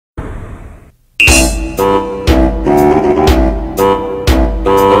My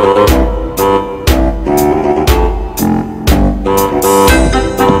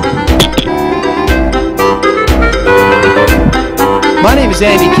name is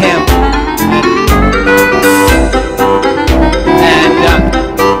Andy Campbell,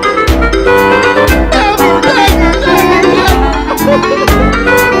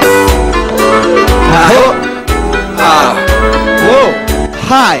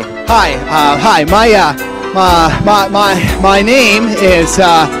 Hi. My name is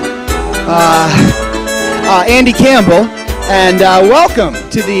Andy Campbell, and welcome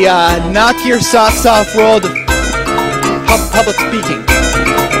to the knock your socks off world of public speaking.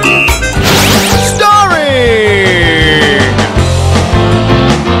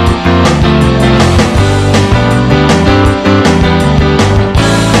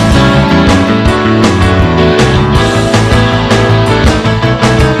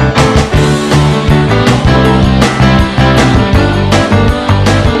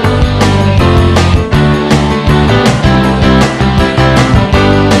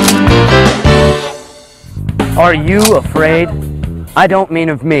 Are you afraid? I don't mean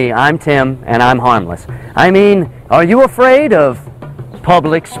of me. I'm Tim, and I'm harmless. I mean, are you afraid of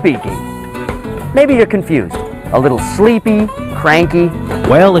public speaking? Maybe you're confused, a little sleepy, cranky.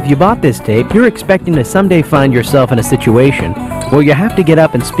 Well, if you bought this tape, you're expecting to someday find yourself in a situation where you have to get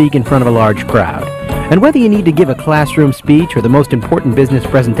up and speak in front of a large crowd. And whether you need to give a classroom speech or the most important business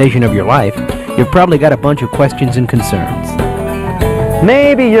presentation of your life, you've probably got a bunch of questions and concerns.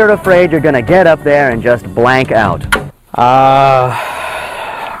 Maybe you're afraid you're gonna get up there and just blank out.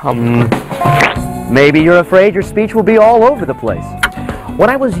 Maybe you're afraid your speech will be all over the place. When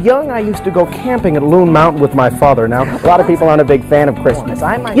I was young, I used to go camping at Loon Mountain with my father. Now, a lot of people aren't a big fan of Christmas.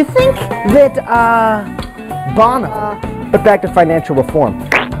 You think that, Bono... But back to financial reform.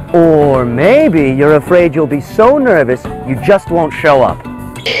 Or maybe you're afraid you'll be so nervous you just won't show up.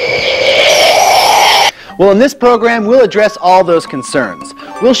 Well, in this program, we'll address all those concerns.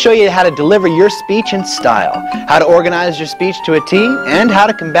 We'll show you how to deliver your speech in style, how to organize your speech to a T, and how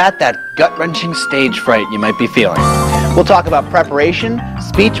to combat that gut-wrenching stage fright you might be feeling. We'll talk about preparation,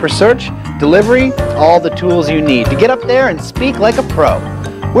 speech research, delivery, all the tools you need to get up there and speak like a pro.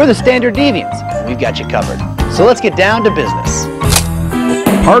 We're the Standard Deviants, and we've got you covered. So let's get down to business.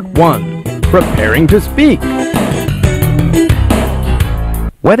 Part 1. Preparing to speak.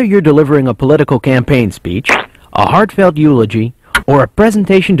 Whether you're delivering a political campaign speech, a heartfelt eulogy, or a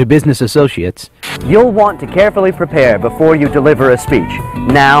presentation to business associates, you'll want to carefully prepare before you deliver a speech.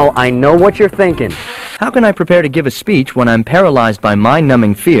 Now, I know what you're thinking. How can I prepare to give a speech when I'm paralyzed by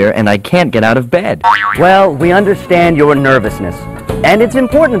mind-numbing fear and I can't get out of bed? Well, we understand your nervousness. And it's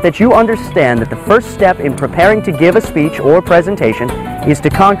important that you understand that the first step in preparing to give a speech or presentation is to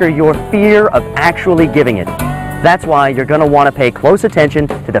conquer your fear of actually giving it. That's why you're going to want to pay close attention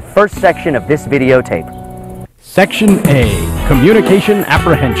to the first section of this videotape. Section A, Communication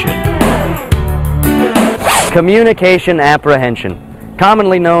Apprehension. Communication apprehension,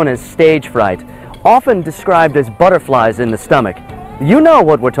 commonly known as stage fright, often described as butterflies in the stomach. You know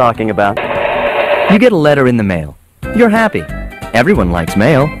what we're talking about. You get a letter in the mail. You're happy. Everyone likes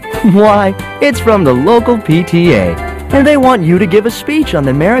mail. Why? It's from the local PTA. And they want you to give a speech on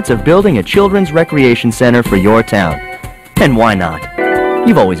the merits of building a children's recreation center for your town. And why not?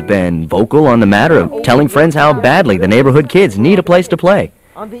 You've always been vocal on the matter of telling friends how badly the neighborhood kids need a place to play.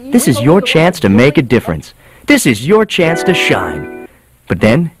 This is your chance to make a difference. This is your chance to shine. But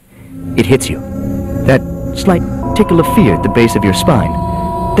then, it hits you. That slight tickle of fear at the base of your spine.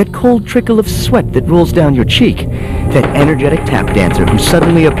 That cold trickle of sweat that rolls down your cheek. That energetic tap dancer who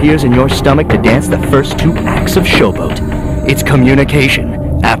suddenly appears in your stomach to dance the first 2 acts of Showboat. It's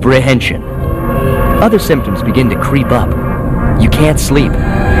communication apprehension. Other symptoms begin to creep up. You can't sleep.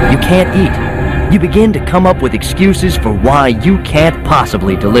 You can't eat. You begin to come up with excuses for why you can't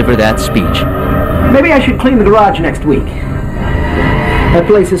possibly deliver that speech. Maybe I should clean the garage next week. That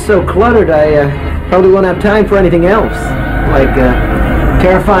place is so cluttered, I probably won't have time for anything else. Like,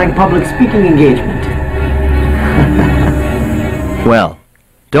 terrifying public speaking engagement. Well,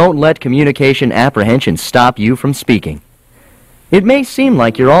 don't let communication apprehension stop you from speaking. It may seem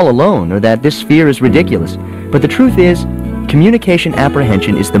like you're all alone or that this fear is ridiculous, but the truth is, communication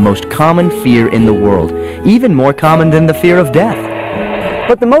apprehension is the most common fear in the world, even more common than the fear of death.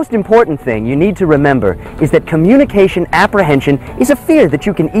 But the most important thing you need to remember is that communication apprehension is a fear that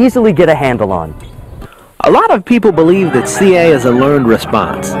you can easily get a handle on. A lot of people believe that CA is a learned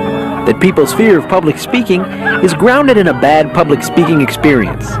response, that people's fear of public speaking is grounded in a bad public speaking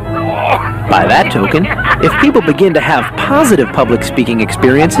experience. By that token, if people begin to have positive public speaking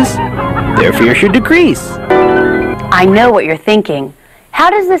experiences, their fear should decrease. I know what you're thinking.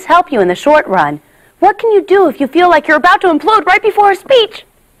 How does this help you in the short run? What can you do if you feel like you're about to implode right before a speech?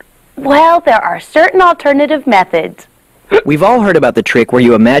 Well, there are certain alternative methods. We've all heard about the trick where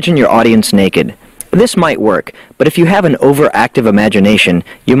you imagine your audience naked. This might work, but if you have an overactive imagination,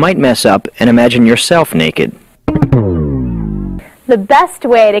 you might mess up and imagine yourself naked. The best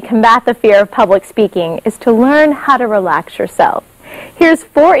way to combat the fear of public speaking is to learn how to relax yourself. Here's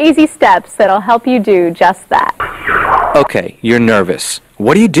 4 easy steps that'll help you do just that. Okay, you're nervous.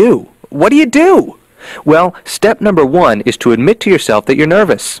 What do you do? What do you do? Well, step number 1 is to admit to yourself that you're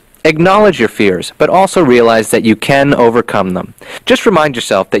nervous. Acknowledge your fears, but also realize that you can overcome them. Just remind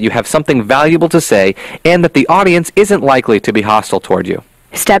yourself that you have something valuable to say and that the audience isn't likely to be hostile toward you.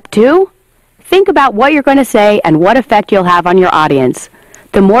 Step 2, think about what you're going to say and what effect you'll have on your audience.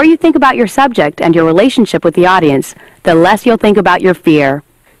 The more you think about your subject and your relationship with the audience, the less you'll think about your fear.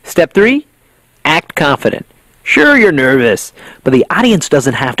 Step 3, act confident. Sure, you're nervous, but the audience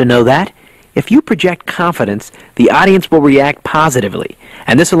doesn't have to know that. If you project confidence, the audience will react positively,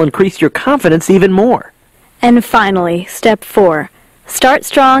 and this will increase your confidence even more. And finally, step 4, start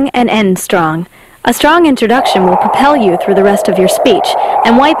strong and end strong. A strong introduction will propel you through the rest of your speech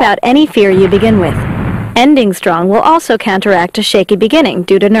and wipe out any fear you begin with. Ending strong will also counteract a shaky beginning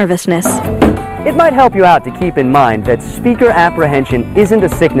due to nervousness. It might help you out to keep in mind that speaker apprehension isn't a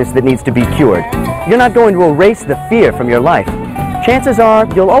sickness that needs to be cured. You're not going to erase the fear from your life. Chances are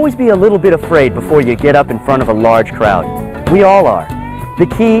you'll always be a little bit afraid before you get up in front of a large crowd. We all are. The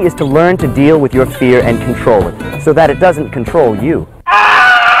key is to learn to deal with your fear and control it, so that it doesn't control you.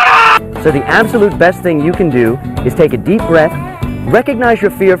 So the absolute best thing you can do is take a deep breath, recognize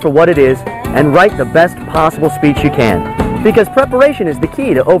your fear for what it is, and write the best possible speech you can. Because preparation is the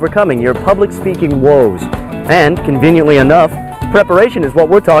key to overcoming your public speaking woes. And, conveniently enough, preparation is what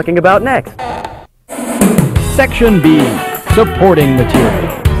we're talking about next. Section B, supporting material.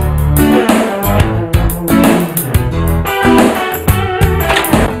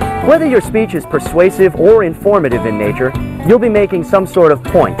 Whether your speech is persuasive or informative in nature, you'll be making some sort of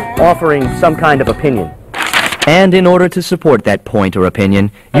point, offering some kind of opinion. And in order to support that point or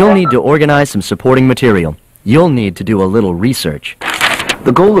opinion, you'll need to organize some supporting material. You'll need to do a little research.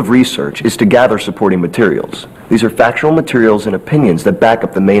 The goal of research is to gather supporting materials. These are factual materials and opinions that back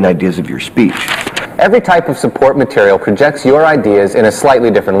up the main ideas of your speech. Every type of support material projects your ideas in a slightly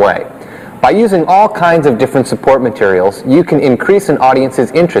different way. By using all kinds of different support materials, you can increase an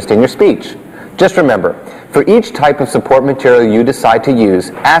audience's interest in your speech. Just remember, for each type of support material you decide to use,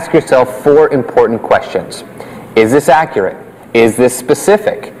 ask yourself 4 important questions. Is this accurate? Is this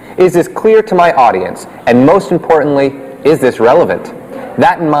specific? Is this clear to my audience? And most importantly, is this relevant?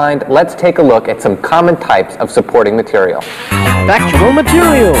 That in mind, let's take a look at some common types of supporting material. Factual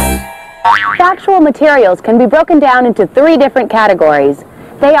materials. Factual materials can be broken down into 3 different categories.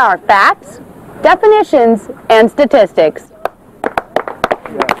 They are facts, definitions, and statistics.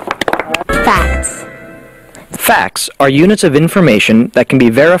 Facts. Facts are units of information that can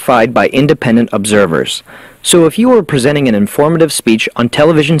be verified by independent observers. So if you were presenting an informative speech on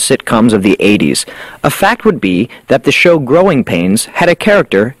television sitcoms of the 80s, a fact would be that the show Growing Pains had a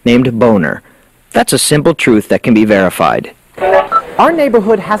character named Boner. That's a simple truth that can be verified. Our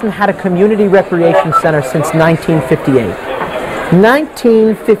neighborhood hasn't had a community recreation center since 1958.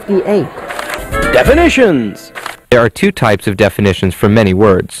 1958. Definitions. There are 2 types of definitions for many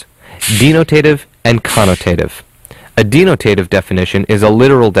words, denotative and connotative. A denotative definition is a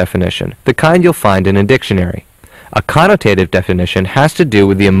literal definition, the kind you'll find in a dictionary. A connotative definition has to do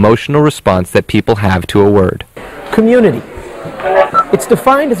with the emotional response that people have to a word. Community. It's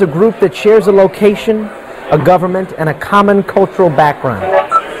defined as a group that shares a location, a government, and a common cultural background.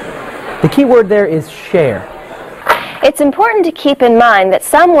 The key word there is share. It's important to keep in mind that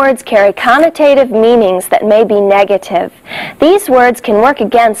some words carry connotative meanings that may be negative. These words can work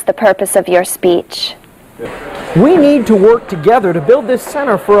against the purpose of your speech. We need to work together to build this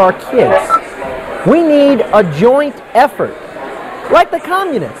center for our kids. We need a joint effort, like the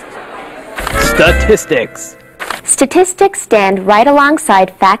communists. Statistics. Statistics stand right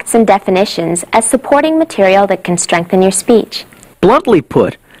alongside facts and definitions as supporting material that can strengthen your speech. Bluntly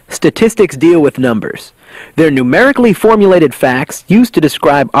put, statistics deal with numbers. They're numerically formulated facts used to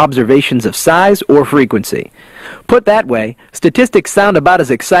describe observations of size or frequency. Put that way, statistics sound about as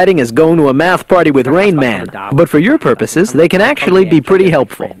exciting as going to a math party with Rain Man, but for your purposes, they can actually be pretty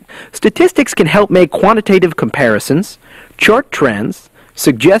helpful. Statistics can help make quantitative comparisons, chart trends,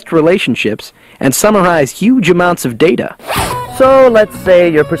 suggest relationships, and summarize huge amounts of data. So let's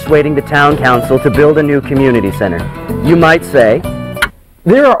say you're persuading the town council to build a new community center. You might say,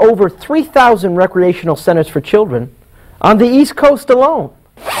 There are over 3,000 recreational centers for children on the East Coast alone.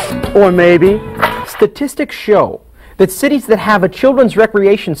 Or maybe statistics show that cities that have a children's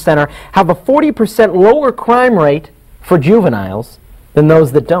recreation center have a 40% lower crime rate for juveniles than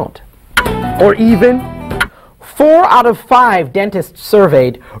those that don't. Or even 4 out of 5 dentists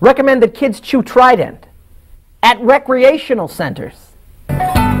surveyed recommend that kids chew Trident at recreational centers.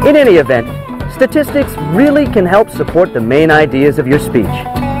 In any event, statistics really can help support the main ideas of your speech.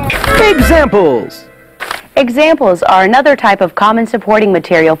 Examples! Examples are another type of common supporting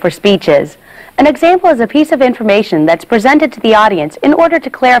material for speeches. An example is a piece of information that's presented to the audience in order to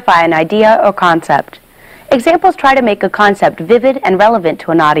clarify an idea or concept. Examples try to make a concept vivid and relevant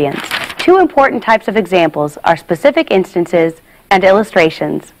to an audience. 2 important types of examples are specific instances and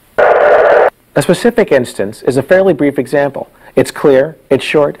illustrations. A specific instance is a fairly brief example. It's clear, it's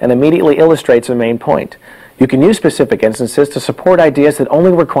short, and immediately illustrates a main point. You can use specific instances to support ideas that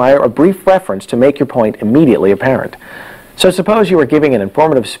only require a brief reference to make your point immediately apparent. So suppose you were giving an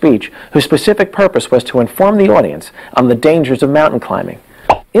informative speech whose specific purpose was to inform the audience on the dangers of mountain climbing.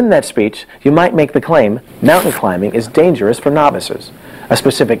 In that speech, you might make the claim, mountain climbing is dangerous for novices. A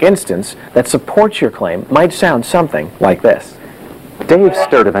specific instance that supports your claim might sound something like this. Dave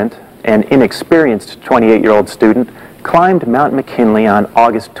Sturdivant, an inexperienced 28-year-old student, climbed Mount McKinley on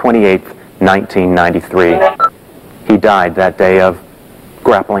August 28, 1993. He died that day of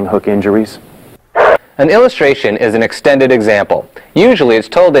grappling hook injuries. An illustration is an extended example. Usually it's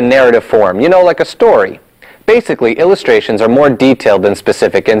told in narrative form, like a story. Basically, illustrations are more detailed than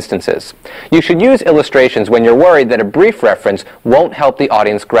specific instances. You should use illustrations when you're worried that a brief reference won't help the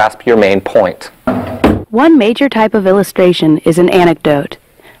audience grasp your main point. One major type of illustration is an anecdote.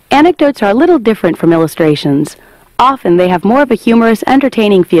 Anecdotes are a little different from illustrations. Often they have more of a humorous,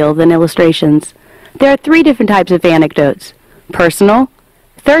 entertaining feel than illustrations. There are 3 different types of anecdotes: personal,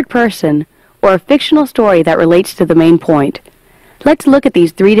 third person, or a fictional story that relates to the main point. Let's look at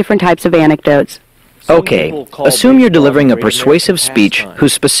these 3 different types of anecdotes. Okay, assume you're delivering a persuasive speech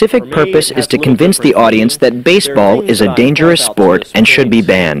whose specific purpose is to convince the audience that baseball is a dangerous sport and should be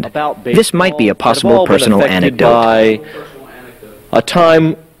banned. This might be a possible personal anecdote. By a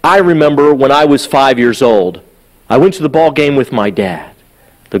time I remember when I was 5 years old. I went to the ball game with my dad.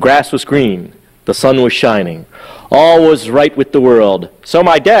 The grass was green. The sun was shining. All was right with the world. So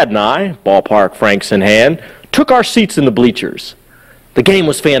my dad and I, ballpark francs in hand, took our seats in the bleachers. The game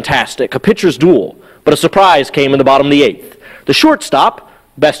was fantastic, a pitcher's duel, but a surprise came in the bottom of the 8th. The shortstop,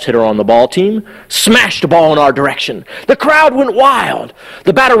 best hitter on the ball team, smashed a ball in our direction. The crowd went wild.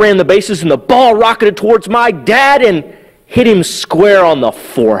 The batter ran the bases and the ball rocketed towards my dad and hit him square on the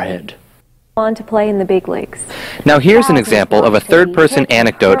forehead. On to play in the big leagues. Now here's an example of a third-person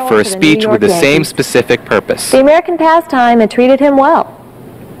anecdote for a speech with the same specific purpose. The American pastime had treated him well.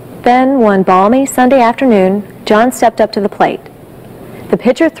 Then, one balmy Sunday afternoon, John stepped up to the plate. The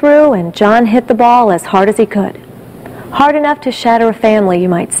pitcher threw, and John hit the ball as hard as he could. Hard enough to shatter a family, you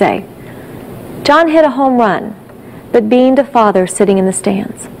might say. John hit a home run, but beamed a father sitting in the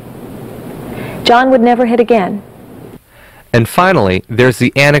stands. John would never hit again. And finally, there's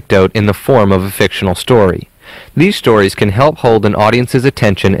the anecdote in the form of a fictional story. These stories can help hold an audience's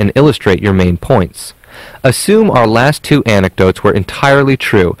attention and illustrate your main points. Assume our last 2 anecdotes were entirely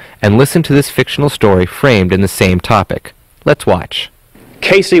true, and listen to this fictional story framed in the same topic. Let's watch.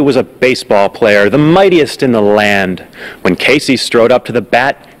 Casey was a baseball player, the mightiest in the land. When Casey strode up to the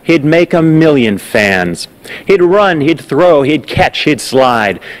bat, he'd make 1,000,000 fans. He'd run, he'd throw, he'd catch, he'd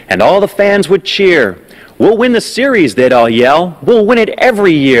slide, and all the fans would cheer. "We'll win the series," they'd all yell. "We'll win it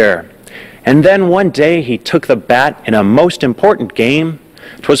every year." And then one day he took the bat in a most important game.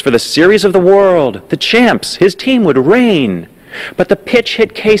 'Twas for the series of the world, the champs, his team would reign. But the pitch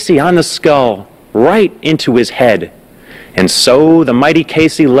hit Casey on the skull, right into his head. And so the mighty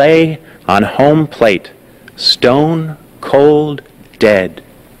Casey lay on home plate, stone cold dead.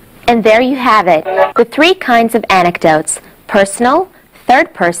 And there you have it, the 3 kinds of anecdotes: personal,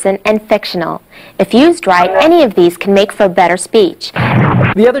 third person, and fictional. If used right, any of these can make for a better speech.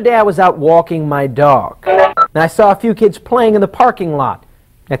 The other day I was out walking my dog, and I saw a few kids playing in the parking lot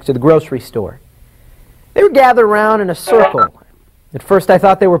next to the grocery store. They were gathered around in a circle. At first I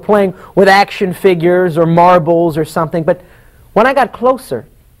thought they were playing with action figures or marbles or something, but when I got closer,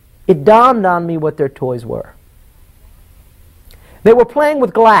 it dawned on me what their toys were. They were playing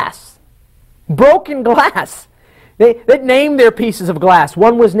with glass, broken glass. They named their pieces of glass.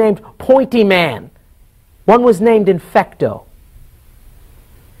 One was named Pointy Man. One was named Infecto.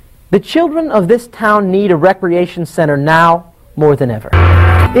 The children of this town need a recreation center now more than ever.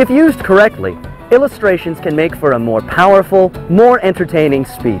 If used correctly, Illustrations can make for a more powerful, more entertaining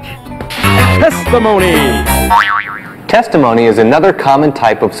speech. Testimony! Testimony is another common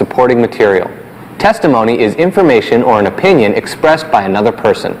type of supporting material. Testimony is information or an opinion expressed by another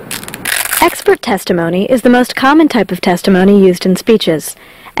person. Expert testimony is the most common type of testimony used in speeches.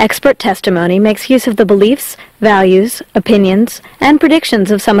 Expert testimony makes use of the beliefs, values, opinions, and predictions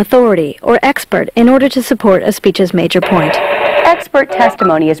of some authority or expert in order to support a speech's major point. Expert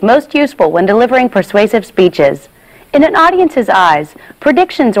testimony is most useful when delivering persuasive speeches. In an audience's eyes,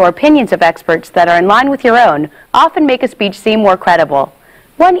 predictions or opinions of experts that are in line with your own often make a speech seem more credible.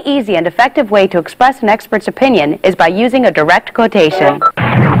 One easy and effective way to express an expert's opinion is by using a direct quotation.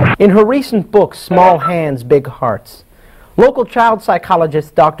 In her recent book, Small Hands, Big Hearts, local child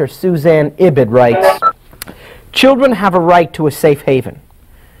psychologist Dr. Suzanne Ibid writes, "Children have a right to a safe haven.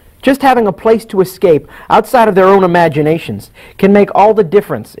 Just having a place to escape outside of their own imaginations can make all the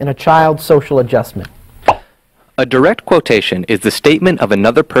difference in a child's social adjustment." A direct quotation is the statement of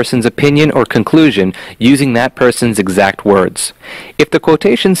another person's opinion or conclusion using that person's exact words. If the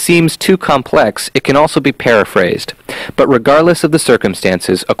quotation seems too complex, it can also be paraphrased. But regardless of the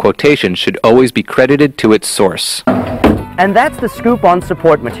circumstances, a quotation should always be credited to its source. And that's the scoop on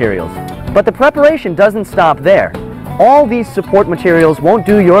support materials. But the preparation doesn't stop there. All these support materials won't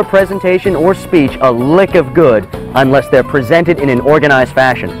do your presentation or speech a lick of good unless they're presented in an organized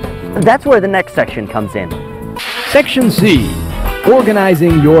fashion. That's where the next section comes in. Section C,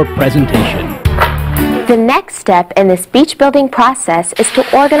 organizing your presentation. The next step in the speech building process is to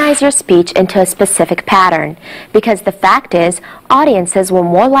organize your speech into a specific pattern, because the fact is, audiences will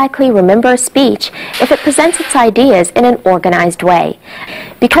more likely remember a speech if it presents its ideas in an organized way.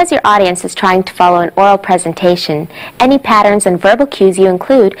 Because your audience is trying to follow an oral presentation, any patterns and verbal cues you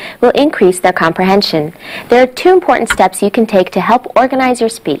include will increase their comprehension. There are two important steps you can take to help organize your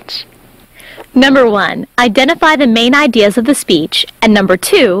speech. Number 1, identify the main ideas of the speech, and number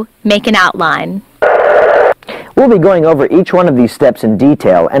 2, make an outline. We'll be going over each one of these steps in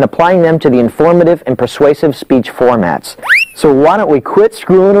detail and applying them to the informative and persuasive speech formats. So why don't we quit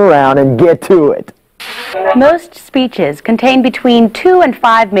screwing around and get to it? Most speeches contain between 2 and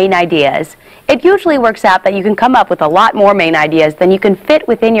 5 main ideas. It usually works out that you can come up with a lot more main ideas than you can fit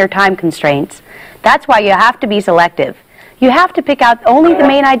within your time constraints. That's why you have to be selective. You have to pick out only the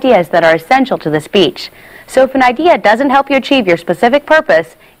main ideas that are essential to the speech. So if an idea doesn't help you achieve your specific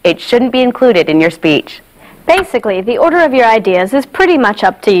purpose, it shouldn't be included in your speech. Basically, the order of your ideas is pretty much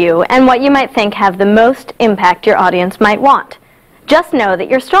up to you and what you might think have the most impact your audience might want. Just know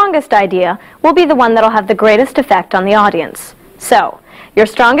that your strongest idea will be the one that will have the greatest effect on the audience. So, your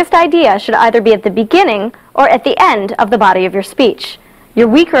strongest idea should either be at the beginning or at the end of the body of your speech. Your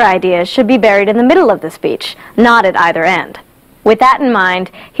weaker ideas should be buried in the middle of the speech, not at either end. With that in mind,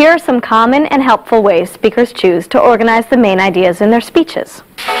 here are some common and helpful ways speakers choose to organize the main ideas in their speeches.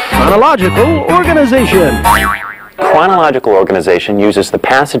 Chronological organization. Chronological organization uses the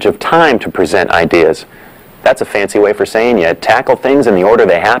passage of time to present ideas. That's a fancy way for saying you tackle things in the order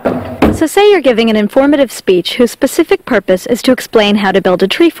they happen. So say you're giving an informative speech whose specific purpose is to explain how to build a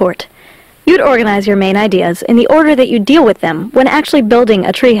tree fort. You'd organize your main ideas in the order that you deal with them when actually building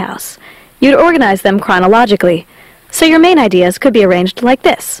a treehouse. You'd organize them chronologically. So your main ideas could be arranged like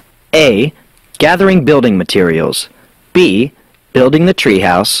this. A. Gathering building materials. B. Building the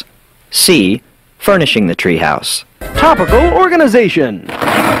treehouse. C. Furnishing the treehouse. Topical organization.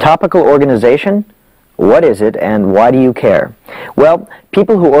 Topical organization? What is it and why do you care? Well,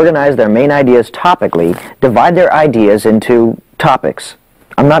 people who organize their main ideas topically divide their ideas into topics.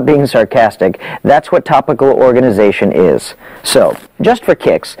 I'm not being sarcastic. That's what topical organization is. So, just for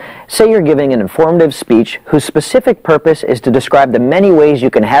kicks, say you're giving an informative speech whose specific purpose is to describe the many ways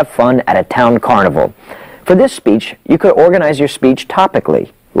you can have fun at a town carnival. For this speech, you could organize your speech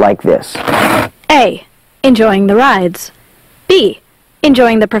topically, like this. A. Enjoying the rides. B.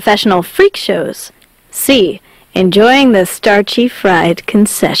 Enjoying the professional freak shows. C. Enjoying the starchy fried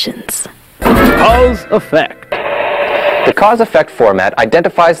concessions. Cause-effect. The cause-effect format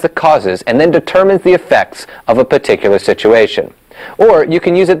identifies the causes and then determines the effects of a particular situation. Or you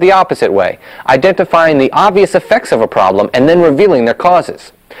can use it the opposite way, identifying the obvious effects of a problem and then revealing their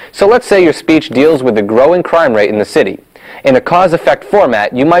causes. So let's say your speech deals with the growing crime rate in the city. In a cause-effect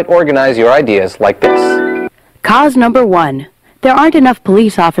format, you might organize your ideas like this. Cause number 1. There aren't enough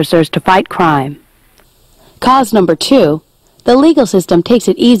police officers to fight crime. Cause number 2. The legal system takes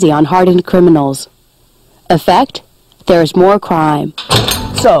it easy on hardened criminals. Effect? There's more crime.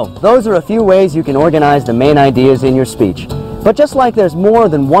 So, those are a few ways you can organize the main ideas in your speech. But just like there's more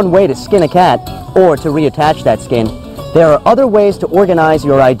than one way to skin a cat, or to reattach that skin, there are other ways to organize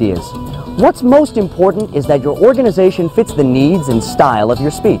your ideas. What's most important is that your organization fits the needs and style of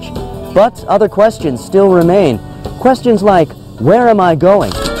your speech. But other questions still remain. Questions like, where am I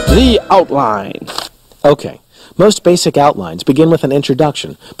going? The outline. Okay, most basic outlines begin with an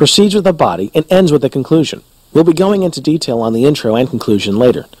introduction, proceeds with a body, and ends with a conclusion. We'll be going into detail on the intro and conclusion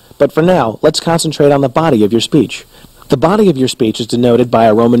later, but for now, let's concentrate on the body of your speech. The body of your speech is denoted by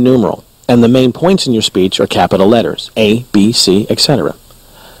a Roman numeral, and the main points in your speech are capital letters, A, B, C, etc.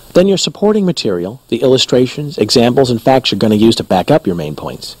 Then your supporting material, the illustrations, examples, and facts you're going to use to back up your main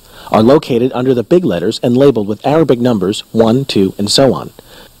points, are located under the big letters and labeled with Arabic numbers 1, 2, and so on.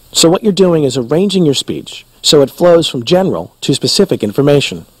 So what you're doing is arranging your speech so it flows from general to specific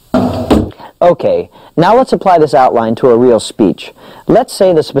information. Okay, now let's apply this outline to a real speech. Let's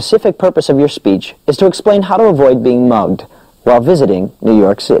say the specific purpose of your speech is to explain how to avoid being mugged while visiting New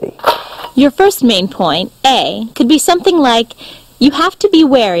York City. Your first main point, A, could be something like, you have to be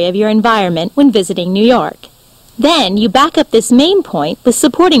wary of your environment when visiting New York. Then you back up this main point with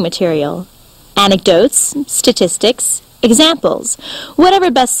supporting material. Anecdotes, statistics, examples,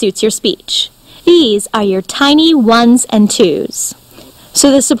 whatever best suits your speech. These are your tiny ones and twos. So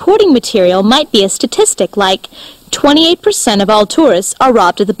the supporting material might be a statistic like 28% of all tourists are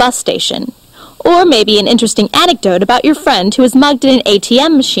robbed at the bus station. Or maybe an interesting anecdote about your friend who was mugged in an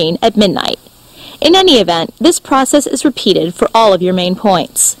ATM machine at midnight. In any event, this process is repeated for all of your main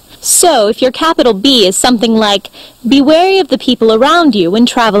points. So if your capital B is something like, be wary of the people around you when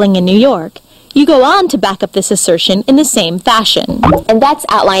traveling in New York, you go on to back up this assertion in the same fashion. And that's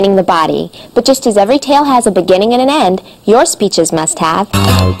outlining the body. But just as every tale has a beginning and an end, your speeches must have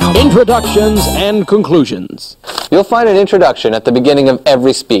introductions and conclusions. You'll find an introduction at the beginning of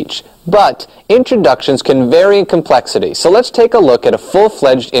every speech, but introductions can vary in complexity, so let's take a look at a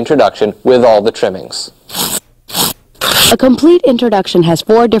full-fledged introduction with all the trimmings. A complete introduction has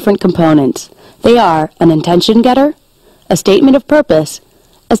 4 different components. They are an intention getter, a statement of purpose,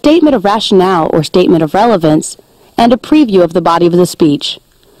 a statement of rationale or statement of relevance, and a preview of the body of the speech.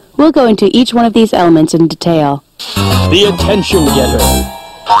 We'll go into each one of these elements in detail. The attention getter.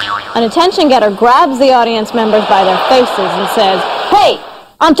 An attention getter grabs the audience members by their faces and says, "Hey,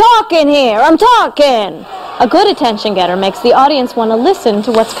 I'm talking here, I'm talking!" A good attention getter makes the audience want to listen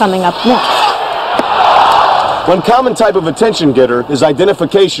to what's coming up next. One common type of attention getter is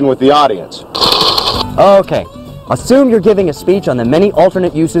identification with the audience. Okay. Assume you're giving a speech on the many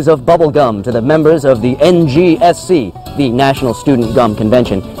alternate uses of bubble gum to the members of the NGSC, the National Student Gum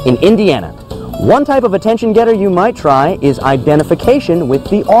Convention, in Indiana. One type of attention getter you might try is identification with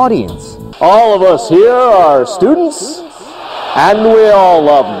the audience. All of us here are students, and we all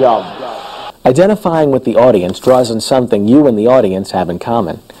love gum. Identifying with the audience draws on something you and the audience have in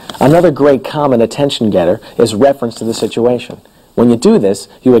common. Another great common attention getter is reference to the situation. When you do this,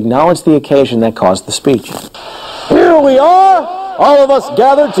 you acknowledge the occasion that caused the speech. Here we are, all of us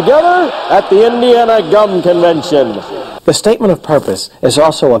gathered together at the Indiana Gum Convention. The statement of purpose is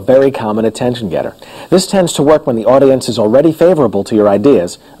also a very common attention getter. This tends to work when the audience is already favorable to your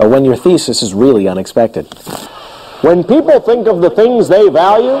ideas or when your thesis is really unexpected. When people think of the things they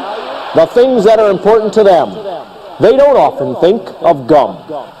value, the things that are important to them, they don't often think of gum.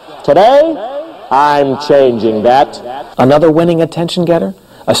 Today, I'm changing that. Another winning attention getter?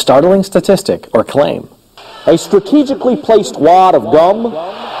 A startling statistic or claim. A strategically placed wad of gum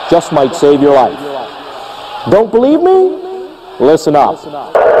just might save your life. Don't believe me? Listen up.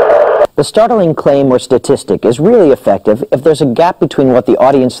 The startling claim or statistic is really effective if there's a gap between what the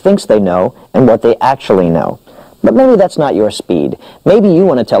audience thinks they know and what they actually know. But maybe that's not your speed. Maybe you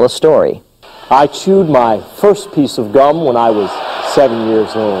want to tell a story. I chewed my first piece of gum when I was 7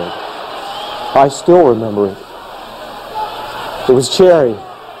 years old. I still remember it. It was cherry.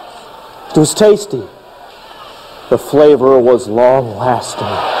 It was tasty. The flavor was long-lasting.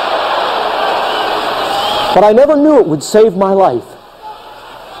 But I never knew it would save my life.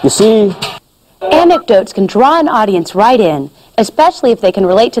 You see, anecdotes can draw an audience right in, especially if they can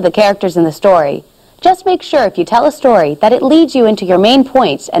relate to the characters in the story. Just make sure if you tell a story that it leads you into your main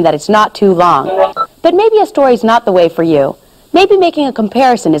points and that it's not too long. But maybe a story's not the way for you. Maybe making a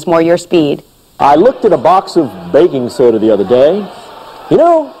comparison is more your speed. I looked at a box of baking soda the other day. You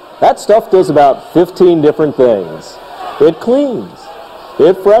know, that stuff does about 15 different things. It cleans.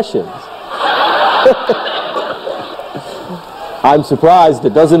 It freshens. I'm surprised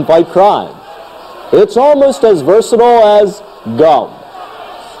it doesn't fight crime. It's almost as versatile as gum.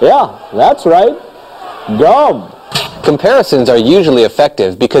 Yeah, that's right. Gum. Comparisons are usually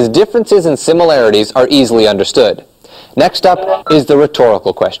effective because differences and similarities are easily understood. Next up is the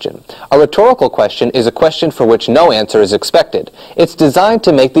rhetorical question. A rhetorical question is a question for which no answer is expected. It's designed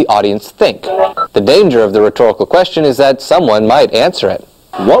to make the audience think. The danger of the rhetorical question is that someone might answer it.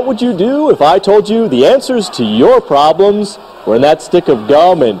 What would you do if I told you the answers to your problems were in that stick of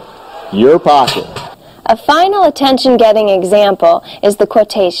gum in your pocket? A final attention-getting example is the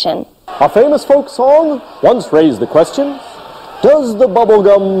quotation. A famous folk song once raised the question, does the bubble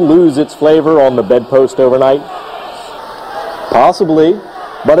gum lose its flavor on the bedpost overnight? Possibly,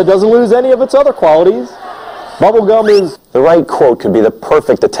 but it doesn't lose any of its other qualities. Bubblegum is... The right quote could be the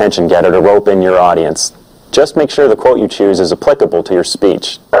perfect attention getter to rope in your audience. Just make sure the quote you choose is applicable to your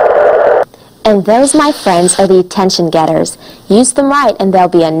speech. And those, my friends, are the attention getters. Use them right and they'll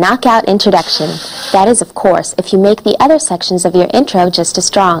be a knockout introduction. That is, of course, if you make the other sections of your intro just as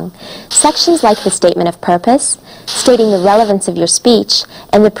strong. Sections like the statement of purpose, stating the relevance of your speech,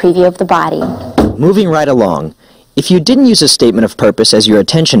 and the preview of the body. Moving right along. If you didn't use a statement of purpose as your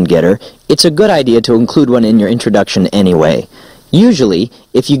attention getter, it's a good idea to include one in your introduction anyway. Usually,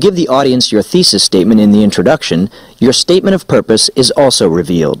 if you give the audience your thesis statement in the introduction, your statement of purpose is also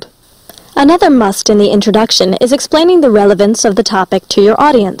revealed. Another must in the introduction is explaining the relevance of the topic to your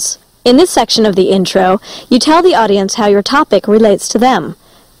audience. In this section of the intro, you tell the audience how your topic relates to them.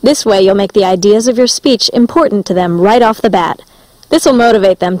 This way you'll make the ideas of your speech important to them right off the bat. This will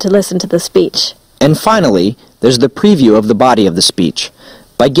motivate them to listen to the speech. And finally, there's the preview of the body of the speech.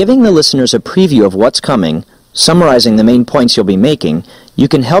 By giving the listeners a preview of what's coming, summarizing the main points you'll be making, you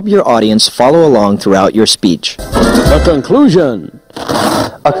can help your audience follow along throughout your speech. A conclusion.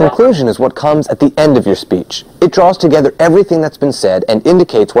 A conclusion is what comes at the end of your speech. It draws together everything that's been said and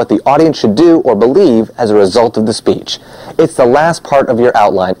indicates what the audience should do or believe as a result of the speech. It's the last part of your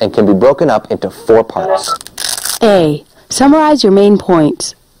outline and can be broken up into 4 parts. A. Summarize your main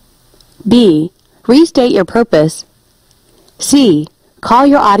points. B. Restate your purpose. C. Call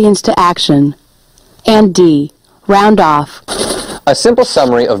your audience to action. And D. Round off. A simple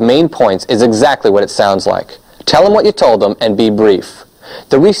summary of main points is exactly what it sounds like. Tell them what you told them and be brief.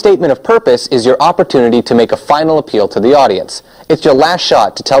 The restatement of purpose is your opportunity to make a final appeal to the audience. It's your last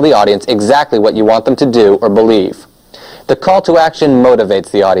shot to tell the audience exactly what you want them to do or believe. The call to action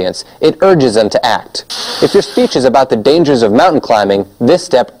motivates the audience. It urges them to act. If your speech is about the dangers of mountain climbing, this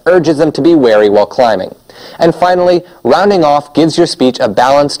step urges them to be wary while climbing. And finally, rounding off gives your speech a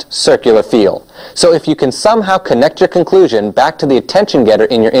balanced, circular feel. So if you can somehow connect your conclusion back to the attention getter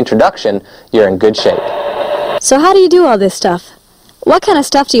in your introduction, you're in good shape. So how do you do all this stuff? What kind of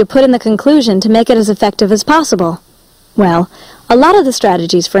stuff do you put in the conclusion to make it as effective as possible? Well, a lot of the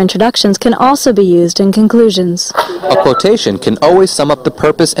strategies for introductions can also be used in conclusions. A quotation can always sum up the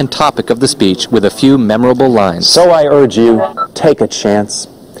purpose and topic of the speech with a few memorable lines. So I urge you, take a chance.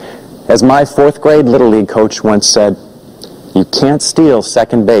 As my 4th grade Little League coach once said, you can't steal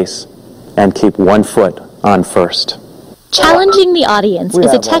second base and keep 1 foot on first. Challenging the audience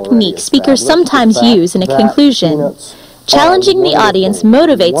is a technique speakers sometimes use in a conclusion. Challenging the audience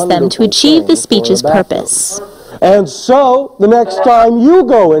motivates them to achieve the speech's purpose. And so, the next time you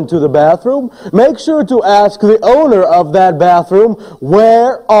go into the bathroom, make sure to ask the owner of that bathroom,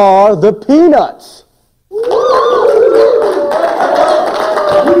 where are the peanuts?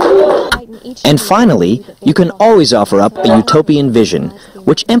 And finally, you can always offer up a utopian vision,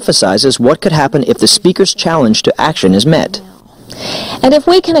 which emphasizes what could happen if the speaker's challenge to action is met. And if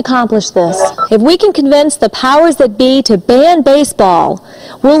we can accomplish this, if we can convince the powers that be to ban baseball,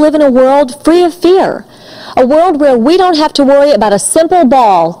 we'll live in a world free of fear. A world where we don't have to worry about a simple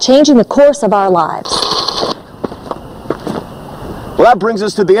ball changing the course of our lives. Well, that brings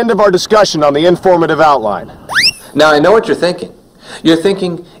us to the end of our discussion on the informative outline. Now I know what you're thinking. You're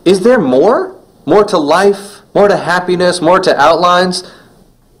thinking, is there more? More to life? More to happiness? More to outlines?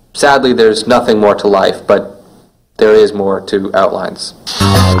 Sadly, there's nothing more to life, but there is more to outlines.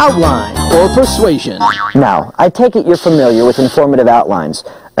 Outline or persuasion. Now, I take it you're familiar with informative outlines,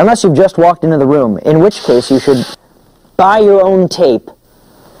 unless you've just walked into the room, in which case you should buy your own tape.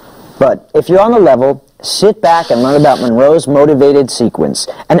 But if you're on the level, sit back and learn about Monroe's motivated sequence,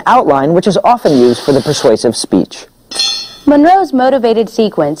 an outline which is often used for the persuasive speech. Monroe's motivated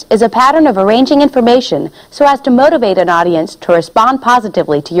sequence is a pattern of arranging information so as to motivate an audience to respond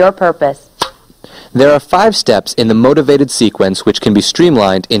positively to your purpose. There are 5 steps in the motivated sequence which can be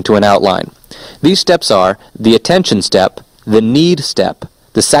streamlined into an outline. These steps are the attention step, the need step,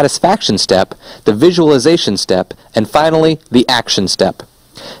 the satisfaction step, the visualization step, and finally, the action step.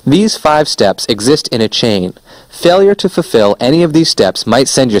 These 5 steps exist in a chain. Failure to fulfill any of these steps might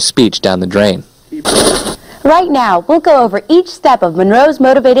send your speech down the drain. Right now, we'll go over each step of Monroe's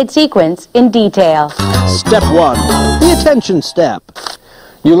motivated sequence in detail. Step 1, the attention step.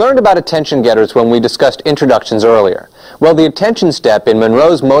 You learned about attention getters when we discussed introductions earlier. Well, the attention step in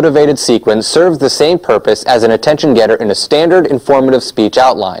Monroe's motivated sequence serves the same purpose as an attention getter in a standard informative speech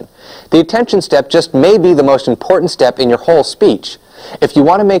outline. The attention step just may be the most important step in your whole speech. If you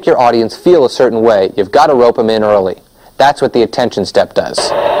want to make your audience feel a certain way, you've got to rope them in early. That's what the attention step does.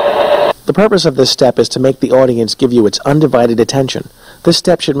 The purpose of this step is to make the audience give you its undivided attention. This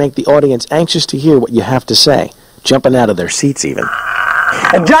step should make the audience anxious to hear what you have to say, jumping out of their seats even.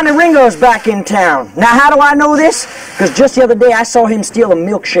 Johnny Ringo's back in town. Now, how do I know this? Because just the other day I saw him steal a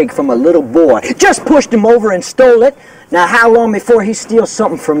milkshake from a little boy. Just pushed him over and stole it. Now, how long before he steals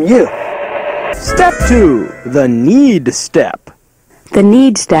something from you? Step 2, the need step. The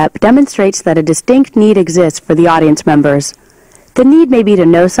need step demonstrates that a distinct need exists for the audience members. The need may be to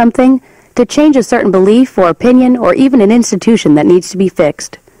know something, to change a certain belief or opinion, or even an institution that needs to be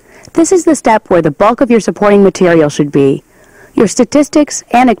fixed. This is the step where the bulk of your supporting material should be. Your statistics,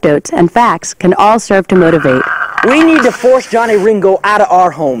 anecdotes, and facts can all serve to motivate. We need to force Johnny Ringo out of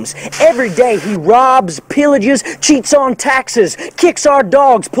our homes. Every day he robs, pillages, cheats on taxes, kicks our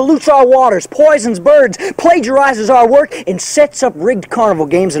dogs, pollutes our waters, poisons birds, plagiarizes our work, and sets up rigged carnival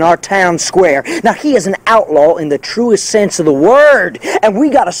games in our town square. Now he is an outlaw in the truest sense of the word, and we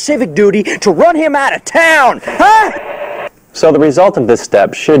got a civic duty to run him out of town. Huh? So the result of this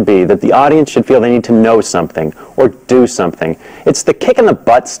step should be that the audience should feel they need to know something or do something. It's the kick in the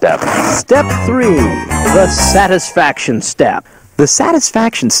butt step. Step 3, the satisfaction step. The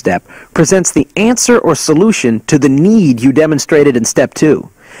satisfaction step presents the answer or solution to the need you demonstrated in step 2.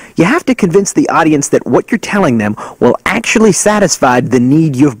 You have to convince the audience that what you're telling them will actually satisfy the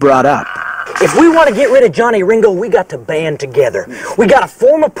need you've brought up. If we want to get rid of Johnny Ringo, we got to band together. We got to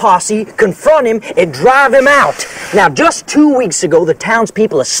form a posse, confront him, and drive him out. Now, just 2 weeks ago, the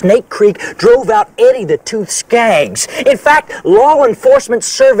townspeople of Snake Creek drove out Eddie the Tooth Skaggs. In fact, law enforcement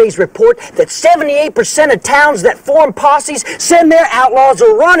surveys report that 78% of towns that form posses send their outlaws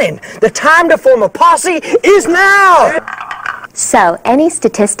a running. The time to form a posse is now! So, any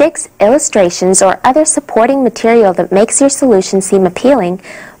statistics, illustrations, or other supporting material that makes your solution seem appealing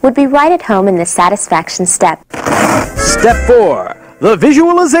would be right at home in the satisfaction step. Step 4, the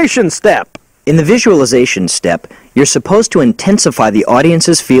visualization step. In the visualization step, you're supposed to intensify the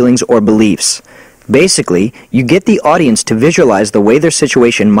audience's feelings or beliefs. Basically, you get the audience to visualize the way their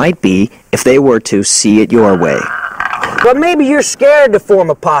situation might be if they were to see it your way. But maybe you're scared to form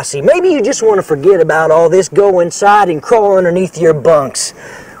a posse. Maybe you just want to forget about all this, go inside and crawl underneath your bunks.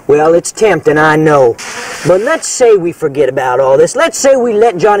 Well, it's tempting, I know. But let's say we forget about all this. Let's say we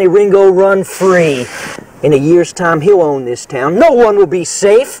let Johnny Ringo run free. In a year's time, he'll own this town. No one will be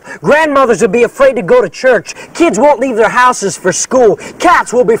safe. Grandmothers will be afraid to go to church. Kids won't leave their houses for school.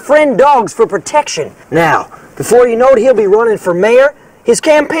 Cats will befriend dogs for protection. Now, before you know it, he'll be running for mayor. His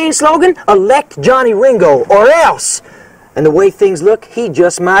campaign slogan, elect Johnny Ringo or else. And the way things look, he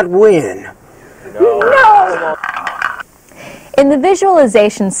just might win. No! In the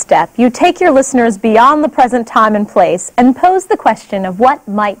visualization step, you take your listeners beyond the present time and place and pose the question of what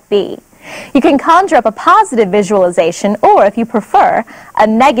might be. You can conjure up a positive visualization or, if you prefer, a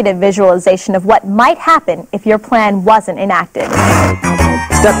negative visualization of what might happen if your plan wasn't enacted.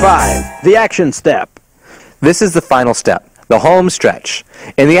 Step 5, the action step. This is the final step, the home stretch.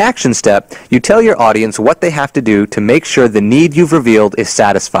 In the action step, you tell your audience what they have to do to make sure the need you've revealed is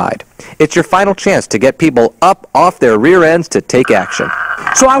satisfied. It's your final chance to get people up off their rear ends to take action.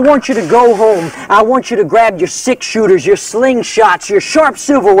 So I want you to go home. I want you to grab your six-shooters, your slingshots, your sharp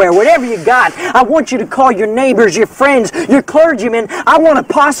silverware, whatever you got. I want you to call your neighbors, your friends, your clergymen. I want a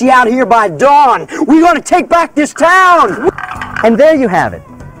posse out here by dawn. We're going to take back this town. And there you have it,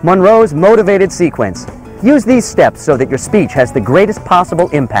 Monroe's motivated sequence. Use these steps so that your speech has the greatest possible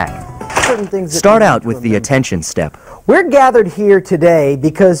impact. Start out with the attention step. We're gathered here today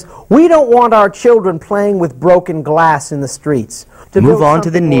because we don't want our children playing with broken glass in the streets. Move on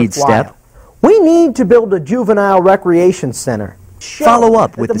to the need step. We need to build a juvenile recreation center. Follow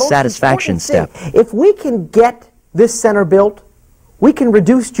up with the satisfaction step. If we can get this center built, we can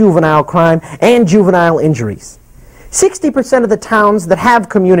reduce juvenile crime and juvenile injuries. 60% of the towns that have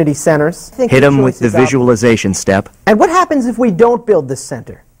community centers hit them with the visualization step. And what happens if we don't build this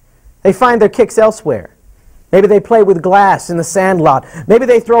center? They find their kicks elsewhere. Maybe they play with glass in the sandlot. Maybe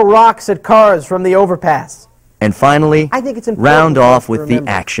they throw rocks at cars from the overpass. And finally, round off with the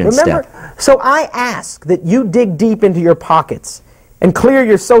action step. So I ask that you dig deep into your pockets and clear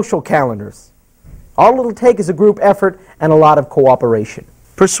your social calendars. All it'll take is a group effort and a lot of cooperation.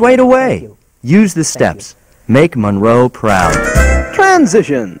 Persuade away. Use the steps. Make Monroe proud.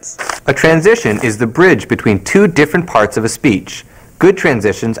 Transitions. A transition is the bridge between two different parts of a speech. Good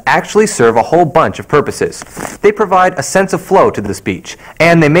transitions actually serve a whole bunch of purposes. They provide a sense of flow to the speech,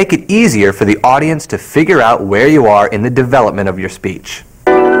 and they make it easier for the audience to figure out where you are in the development of your speech.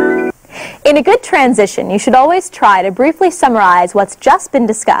 In a good transition, you should always try to briefly summarize what's just been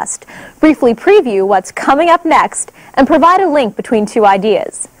discussed, briefly preview what's coming up next, and provide a link between two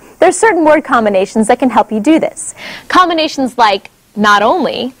ideas. There are certain word combinations that can help you do this. Combinations like not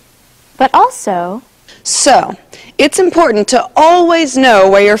only, but also. So, it's important to always know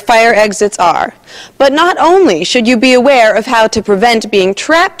where your fire exits are. But not only should you be aware of how to prevent being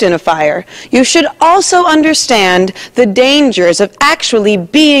trapped in a fire, you should also understand the dangers of actually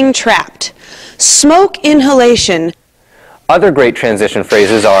being trapped. Smoke inhalation. Other great transition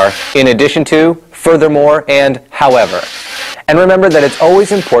phrases are in addition to, furthermore, and however. And remember that it's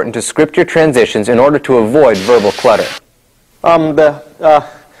always important to script your transitions in order to avoid verbal clutter. The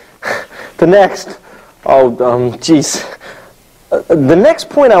next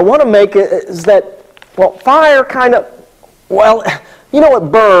point I want to make is that, well, fire kind of, well, you know,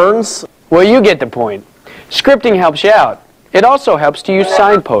 it burns. Well, you get the point. Scripting helps you out. It also helps to use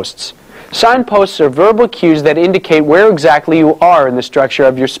signposts. Signposts are verbal cues that indicate where exactly you are in the structure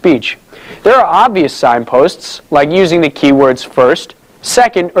of your speech. There are obvious signposts, like using the keywords first,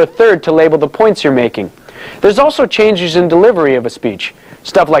 second, or third to label the points you're making. There's also changes in delivery of a speech.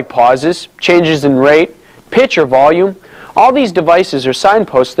 Stuff like pauses, changes in rate, pitch or volume. All these devices are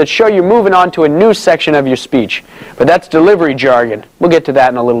signposts that show you're moving on to a new section of your speech. But that's delivery jargon. We'll get to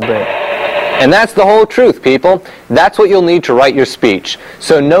that in a little bit. And that's the whole truth, people. That's what you'll need to write your speech.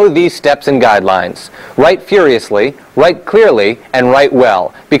 So know these steps and guidelines. Write furiously, write clearly, and write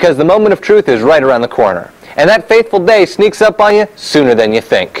well, because the moment of truth is right around the corner. And that fateful day sneaks up on you sooner than you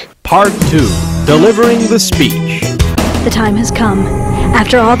think. Part 2. Delivering the speech. The time has come.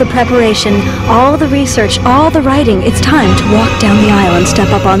 After all the preparation, all the research, all the writing, it's time to walk down the aisle and step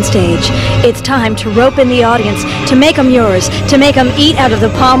up on stage. It's time to rope in the audience, to make them yours, to make them eat out of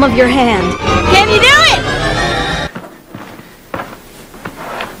the palm of your hand. Can you do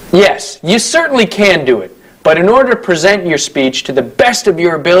it? Yes, you certainly can do it. But in order to present your speech to the best of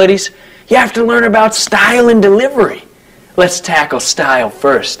your abilities, you have to learn about style and delivery. Let's tackle style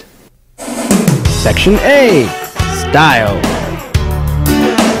first. Section A. Style.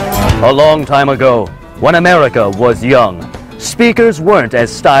 A long time ago, when America was young, speakers weren't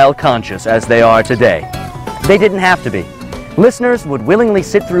as style conscious as they are today. They didn't have to be. Listeners would willingly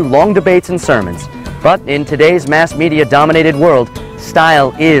sit through long debates and sermons. But in today's mass media dominated world,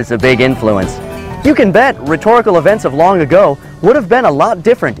 style is a big influence. You can bet rhetorical events of long ago would have been a lot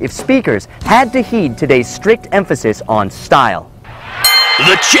different if speakers had to heed today's strict emphasis on style.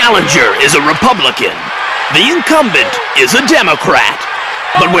 The challenger is a Republican. The incumbent is a Democrat.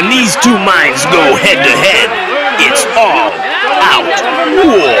 But when these two minds go head-to-head, it's all out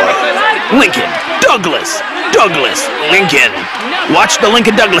war. Lincoln, Douglas, Douglas, Lincoln. Watch the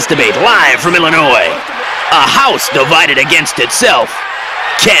Lincoln-Douglas debate live from Illinois. A house divided against itself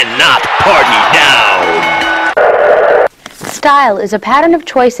cannot party down. Style is a pattern of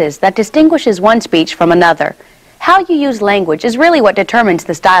choices that distinguishes one speech from another. How you use language is really what determines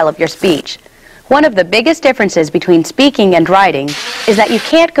the style of your speech. One of the biggest differences between speaking and writing is that you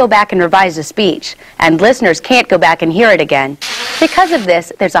can't go back and revise a speech, and listeners can't go back and hear it again. Because of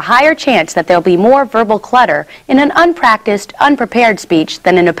this, there's a higher chance that there'll be more verbal clutter in an unpracticed, unprepared speech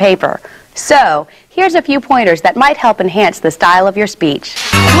than in a paper. So, here's a few pointers that might help enhance the style of your speech.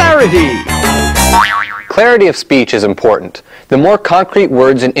 Clarity. Clarity of speech is important. The more concrete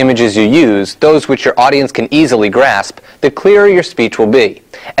words and images you use, those which your audience can easily grasp, the clearer your speech will be.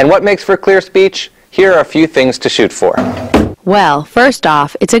 And what makes for clear speech? Here are a few things to shoot for. Well, first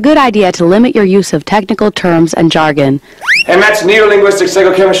off, it's a good idea to limit your use of technical terms and jargon. And that's neurolinguistic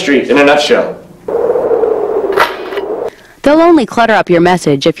psychochemistry in a nutshell. They'll only clutter up your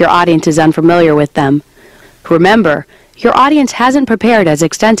message if your audience is unfamiliar with them. Remember, your audience hasn't prepared as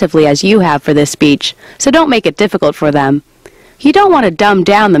extensively as you have for this speech, so don't make it difficult for them. You don't want to dumb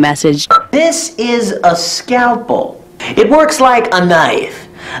down the message. This is a scalpel. It works like a knife.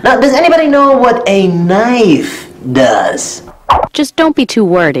 Now, does anybody know what a knife does? Just don't be too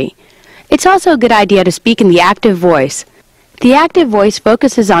wordy. It's also a good idea to speak in the active voice. The active voice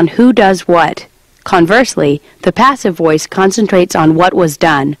focuses on who does what. Conversely, the passive voice concentrates on what was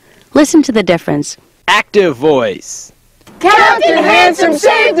done. Listen to the difference. Active voice. Captain Handsome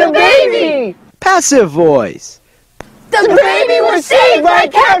saved the baby! Passive voice. The baby was saved by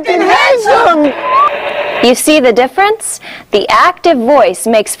Captain Handsome! You see the difference? The active voice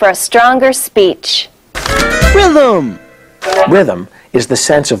makes for a stronger speech. Rhythm. Rhythm is the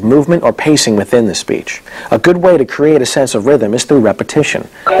sense of movement or pacing within the speech. A good way to create a sense of rhythm is through repetition.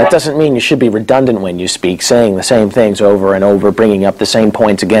 That doesn't mean you should be redundant when you speak, saying the same things over and over, bringing up the same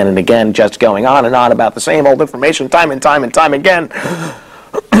points again and again, just going on and on about the same old information time and time and time again.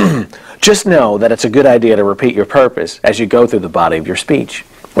 Just know that it's a good idea to repeat your purpose as you go through the body of your speech.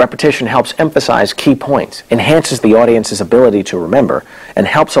 Repetition helps emphasize key points, enhances the audience's ability to remember, and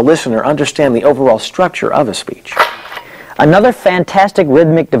helps a listener understand the overall structure of a speech. Another fantastic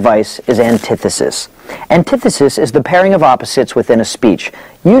rhythmic device is antithesis. Antithesis is the pairing of opposites within a speech,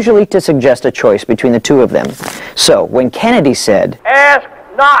 usually to suggest a choice between the two of them. So, when Kennedy said, "Ask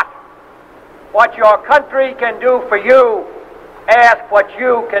not what your country can do for you, ask what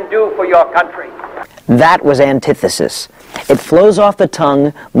you can do for your country," that was antithesis. It flows off the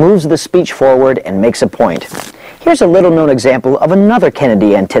tongue, moves the speech forward, and makes a point. Here's a little-known example of another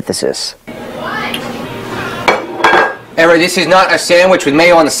Kennedy antithesis. Error, this is not a sandwich with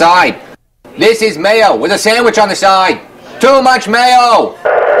mayo on the side. This is mayo with a sandwich on the side. Too much mayo!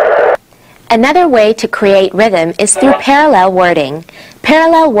 Another way to create rhythm is through parallel wording.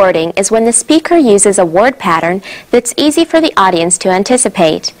 Parallel wording is when the speaker uses a word pattern that's easy for the audience to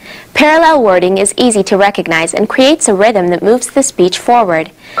anticipate. Parallel wording is easy to recognize and creates a rhythm that moves the speech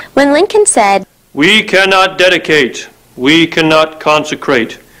forward. When Lincoln said, "We cannot dedicate, we cannot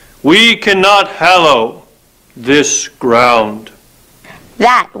consecrate, we cannot hallow this ground,"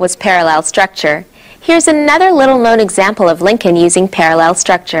 that was parallel structure. Here's another little-known example of Lincoln using parallel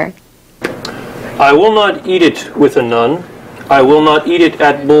structure. "I will not eat it with a nun. I will not eat it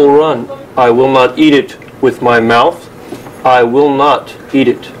at Bull Run. I will not eat it with my mouth. I will not eat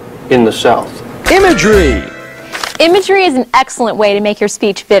it in the South." Imagery. Imagery is an excellent way to make your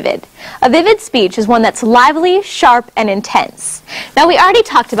speech vivid. A vivid speech is one that's lively, sharp, and intense. Now, we already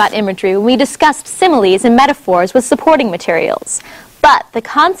talked about imagery when we discussed similes and metaphors with supporting materials. But the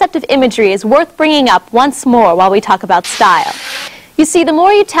concept of imagery is worth bringing up once more while we talk about style. You see, the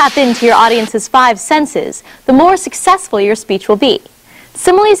more you tap into your audience's 5 senses, the more successful your speech will be.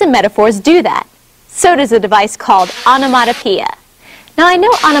 Similes and metaphors do that. So does a device called onomatopoeia. Now, I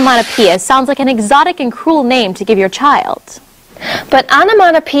know onomatopoeia sounds like an exotic and cruel name to give your child. But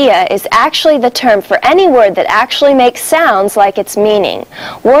onomatopoeia is actually the term for any word that actually makes sounds like its meaning.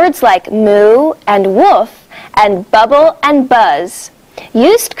 Words like moo and woof and bubble and buzz.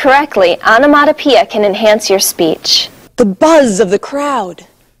 Used correctly, onomatopoeia can enhance your speech. The buzz of the crowd,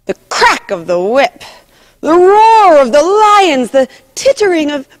 the crack of the whip, the roar of the lions, the tittering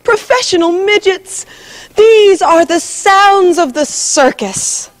of professional midgets. These are the sounds of the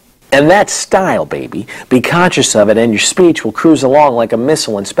circus. And that's style, baby. Be conscious of it and your speech will cruise along like a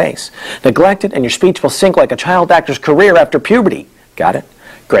missile in space. Neglect it and your speech will sink like a child actor's career after puberty. Got it?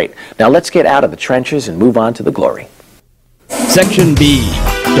 Great. Now let's get out of the trenches and move on to the glory. Section B.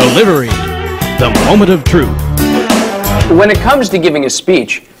 Delivery. The moment of truth. When it comes to giving a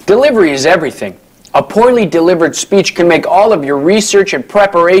speech, delivery is everything. A poorly delivered speech can make all of your research and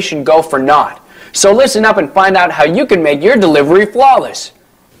preparation go for naught. So listen up and find out how you can make your delivery flawless.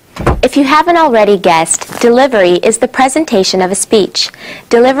 If you haven't already guessed, delivery is the presentation of a speech.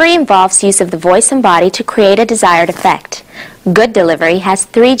 Delivery involves use of the voice and body to create a desired effect. Good delivery has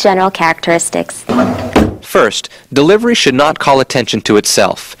 3 general characteristics. First, delivery should not call attention to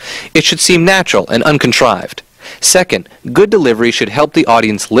itself. It should seem natural and uncontrived. Second, good delivery should help the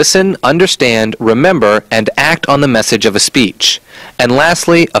audience listen, understand, remember, and act on the message of a speech. And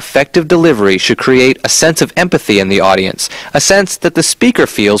lastly, effective delivery should create a sense of empathy in the audience, a sense that the speaker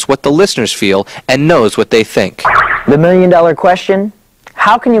feels what the listeners feel and knows what they think. The million-dollar question?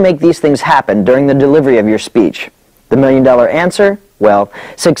 How can you make these things happen during the delivery of your speech? The million-dollar answer? Well,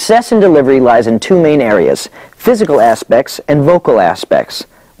 success in delivery lies in 2 main areas, physical aspects and vocal aspects.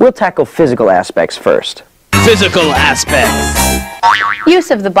 We'll tackle physical aspects first. Physical aspects. Use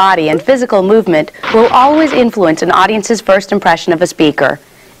of the body and physical movement will always influence an audience's first impression of a speaker.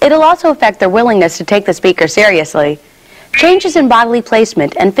 It'll also affect their willingness to take the speaker seriously. Changes in bodily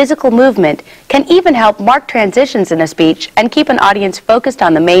placement and physical movement can even help mark transitions in a speech and keep an audience focused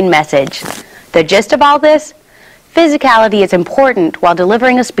on the main message. The gist of all this? Physicality is important while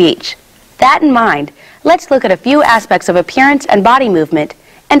delivering a speech. That in mind, let's look at a few aspects of appearance and body movement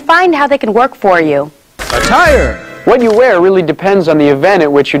and find how they can work for you. Attire. What you wear really depends on the event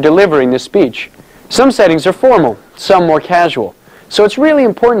at which you're delivering the speech. Some settings are formal, some more casual. So it's really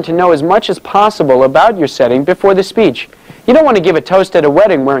important to know as much as possible about your setting before the speech. You don't want to give a toast at a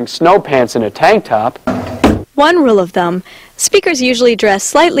wedding wearing snow pants and a tank top. One rule of thumb, speakers usually dress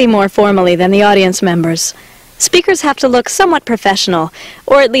slightly more formally than the audience members. Speakers have to look somewhat professional,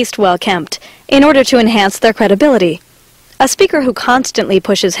 or at least well-kempt, in order to enhance their credibility. A speaker who constantly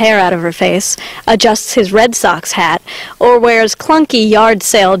pushes hair out of her face, adjusts his Red Sox hat, or wears clunky yard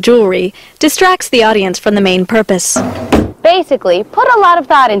sale jewelry distracts the audience from the main purpose. Basically, put a lot of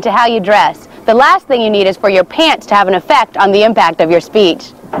thought into how you dress. The last thing you need is for your pants to have an effect on the impact of your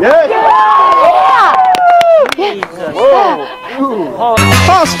speech. Yes.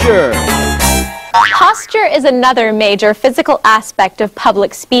 Posture. Posture is another major physical aspect of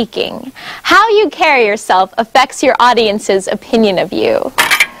public speaking. How you carry yourself affects your audience's opinion of you.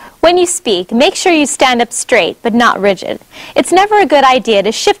 When you speak, make sure you stand up straight but not rigid. It's never a good idea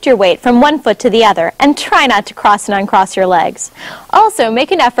to shift your weight from one foot to the other, and try not to cross and uncross your legs. Also,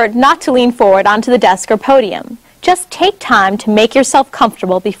 make an effort not to lean forward onto the desk or podium. Just take time to make yourself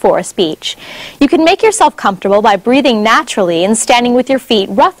comfortable before a speech. You can make yourself comfortable by breathing naturally and standing with your feet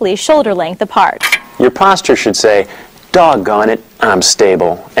roughly shoulder length apart. Your posture should say, "Doggone it, I'm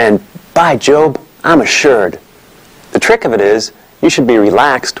stable," and "By Job, I'm assured." The trick of it is, you should be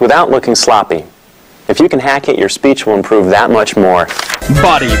relaxed without looking sloppy. If you can hack it, your speech will improve that much more.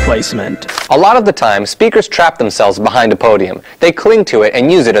 Body placement. A lot of the time, speakers trap themselves behind a podium. They cling to it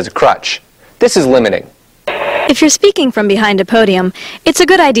and use it as a crutch. This is limiting. If you're speaking from behind a podium, it's a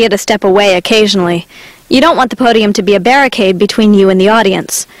good idea to step away occasionally. You don't want the podium to be a barricade between you and the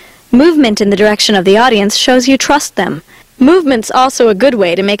audience. Movement in the direction of the audience shows you trust them. Movement's also a good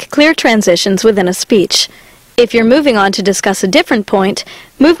way to make clear transitions within a speech. If you're moving on to discuss a different point,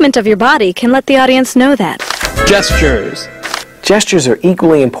 movement of your body can let the audience know that. Gestures. Gestures are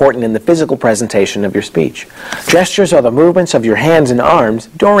equally important in the physical presentation of your speech. Gestures are the movements of your hands and arms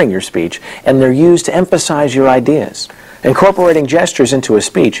during your speech, and they're used to emphasize your ideas. Incorporating gestures into a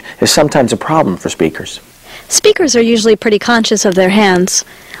speech is sometimes a problem for speakers. Speakers are usually pretty conscious of their hands.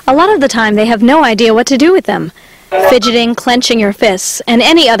 A lot of the time they have no idea what to do with them. Fidgeting, clenching your fists, and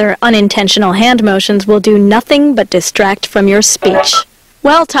any other unintentional hand motions will do nothing but distract from your speech.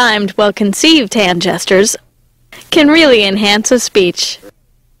 Well-timed, well-conceived hand gestures can really enhance a speech.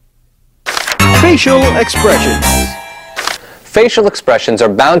 Facial expressions. Facial expressions are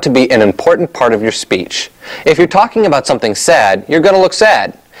bound to be an important part of your speech. If you're talking about something sad, you're going to look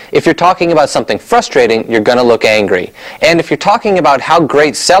sad. If you're talking about something frustrating, you're going to look angry. And if you're talking about how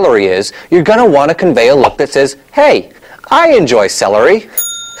great celery is, you're going to want to convey a look that says, "Hey, I enjoy celery."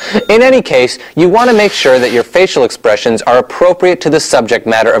 In any case, you want to make sure that your facial expressions are appropriate to the subject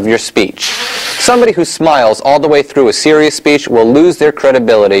matter of your speech. Somebody who smiles all the way through a serious speech will lose their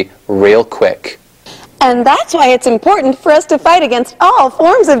credibility real quick. And that's why it's important for us to fight against all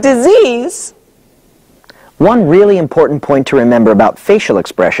forms of disease. One really important point to remember about facial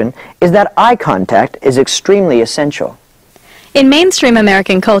expression is that eye contact is extremely essential. In mainstream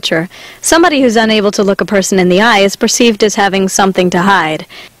American culture, somebody who's unable to look a person in the eye is perceived as having something to hide.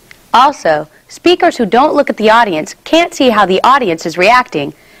 Also, speakers who don't look at the audience can't see how the audience is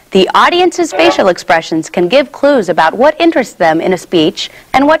reacting. The audience's facial expressions can give clues about what interests them in a speech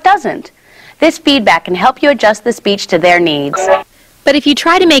and what doesn't. This feedback can help you adjust the speech to their needs. But if you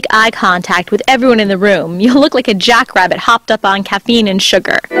try to make eye contact with everyone in the room, you'll look like a jackrabbit hopped up on caffeine and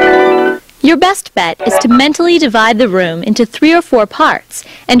sugar. Your best bet is to mentally divide the room into 3 or 4 parts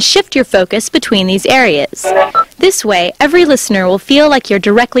and shift your focus between these areas. This way, every listener will feel like you're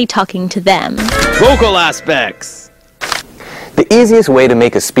directly talking to them. Vocal aspects. The easiest way to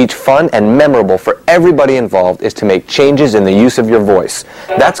make a speech fun and memorable for everybody involved is to make changes in the use of your voice.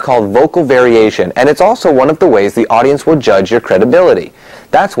 That's called vocal variation, and it's also one of the ways the audience will judge your credibility.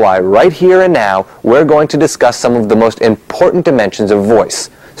 That's why right here and now, we're going to discuss some of the most important dimensions of voice.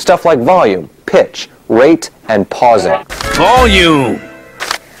 Stuff like volume, pitch, rate, and pausing. Volume.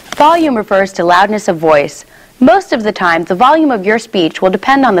 Volume refers to loudness of voice. Most of the time, the volume of your speech will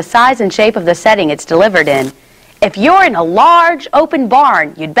depend on the size and shape of the setting it's delivered in. If you're in a large, open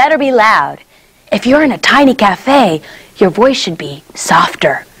barn, you'd better be loud. If you're in a tiny cafe, your voice should be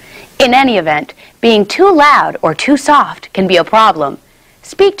softer. In any event, being too loud or too soft can be a problem.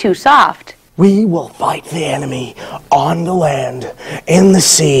 Speak too soft. We will fight the enemy on the land, in the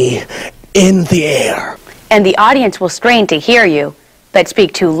sea, in the air. And the audience will strain to hear you. But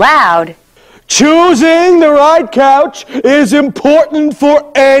speak too loud. Choosing the right couch is important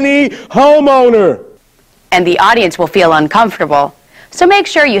for any homeowner. And the audience will feel uncomfortable. So make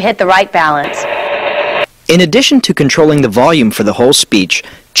sure you hit the right balance. In addition to controlling the volume for the whole speech,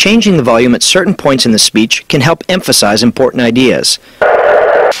 changing the volume at certain points in the speech can help emphasize important ideas.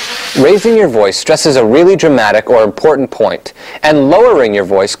 Raising your voice stresses a really dramatic or important point, and lowering your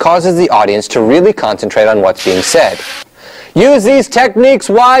voice causes the audience to really concentrate on what's being said. Use these techniques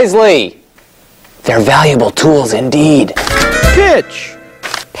wisely. They're valuable tools indeed. Pitch.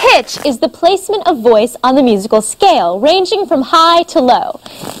 Pitch is the placement of voice on the musical scale, ranging from high to low.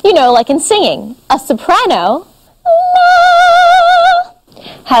 You know, like in singing. A soprano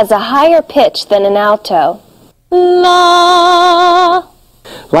has a higher pitch than an alto. La.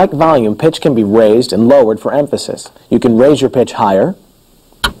 Like volume, pitch can be raised and lowered for emphasis. You can raise your pitch higher.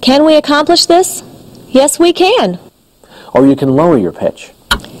 Can we accomplish this? Yes, we can. Or you can lower your pitch.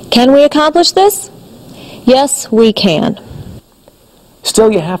 Can we accomplish this? Yes, we can.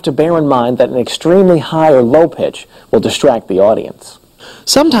 Still, you have to bear in mind that an extremely high or low pitch will distract the audience.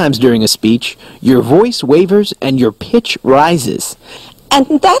 Sometimes during a speech, your voice wavers and your pitch rises.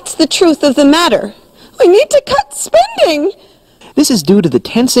 And that's the truth of the matter. We need to cut spending. This is due to the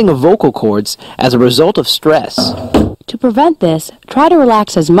tensing of vocal cords as a result of stress. To prevent this, try to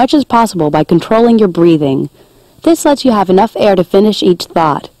relax as much as possible by controlling your breathing. This lets you have enough air to finish each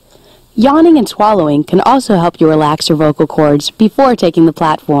thought. Yawning and swallowing can also help you relax your vocal cords before taking the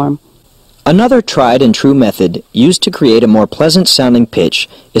platform. Another tried and true method used to create a more pleasant sounding pitch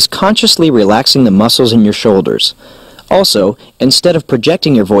is consciously relaxing the muscles in your shoulders. Also, instead of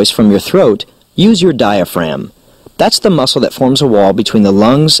projecting your voice from your throat, use your diaphragm. That's the muscle that forms a wall between the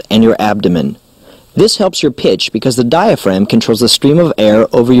lungs and your abdomen. This helps your pitch because the diaphragm controls the stream of air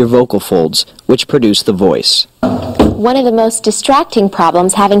over your vocal folds, which produce the voice. One of the most distracting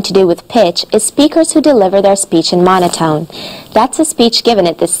problems having to do with pitch is speakers who deliver their speech in monotone. That's a speech given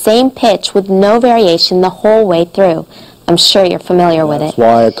at the same pitch with no variation the whole way through. I'm sure you're familiar with it. That's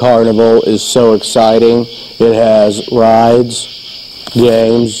why a carnival is so exciting. It has rides,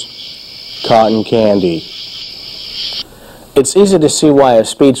 games, cotton candy. It's easy to see why a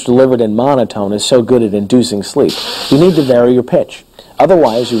speech delivered in monotone is so good at inducing sleep. You need to vary your pitch.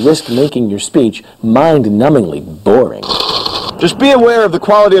 Otherwise, you risk making your speech mind-numbingly boring. Just be aware of the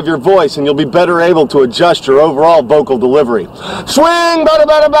quality of your voice and you'll be better able to adjust your overall vocal delivery. Swing, bada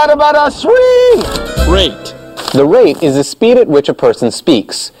bada bada bada, swing! Rate. The rate is the speed at which a person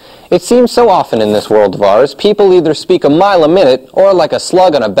speaks. It seems so often in this world of ours, people either speak a mile a minute or like a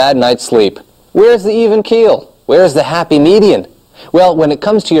slug on a bad night's sleep. Where's the even keel? Where's the happy median? Well, when it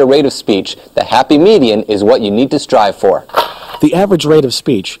comes to your rate of speech, the happy median is what you need to strive for. The average rate of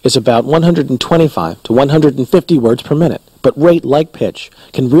speech is about 125 to 150 words per minute, but rate, like pitch,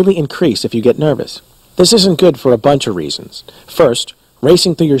 can really increase if you get nervous. This isn't good for a bunch of reasons. First,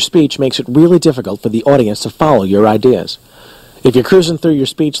 racing through your speech makes it really difficult for the audience to follow your ideas. If you're cruising through your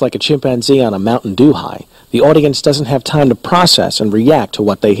speech like a chimpanzee on a Mountain Dew high, the audience doesn't have time to process and react to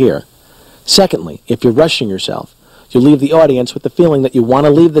what they hear. Secondly, if you're rushing yourself, you'll leave the audience with the feeling that you want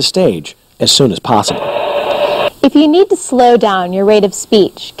to leave the stage as soon as possible. If you need to slow down your rate of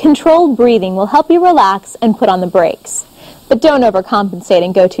speech, controlled breathing will help you relax and put on the brakes. But don't overcompensate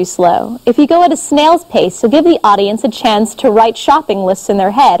and go too slow. If you go at a snail's pace, you'll give the audience a chance to write shopping lists in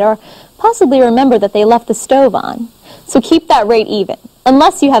their head or possibly remember that they left the stove on. So keep that rate even,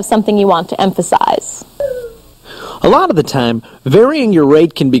 unless you have something you want to emphasize. A lot of the time, varying your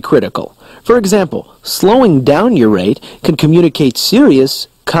rate can be critical. For example, slowing down your rate can communicate serious,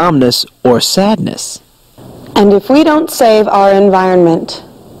 calmness, or sadness. And if we don't save our environment,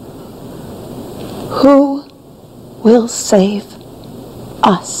 who will save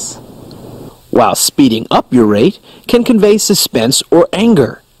us? While speeding up your rate can convey suspense or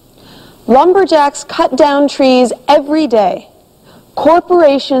anger. Lumberjacks cut down trees every day.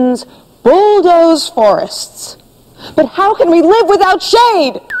 Corporations bulldoze forests. But how can we live without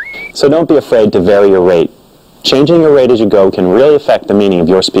shade? So don't be afraid to vary your rate. Changing your rate as you go can really affect the meaning of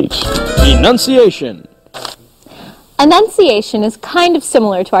your speech. Enunciation. Enunciation is kind of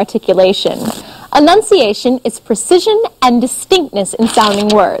similar to articulation. Enunciation is precision and distinctness in sounding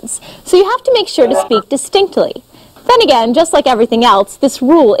words, so you have to make sure to speak distinctly. Then again, just like everything else, this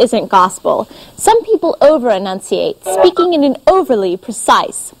rule isn't gospel. Some people over-enunciate, speaking in an overly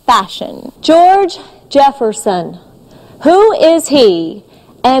precise fashion. George Jefferson. Who is he,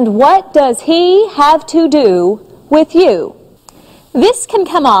 and what does he have to do with you? This can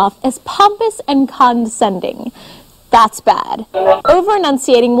come off as pompous and condescending. That's bad.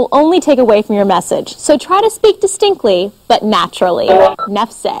 Over-enunciating will only take away from your message, so try to speak distinctly, but naturally.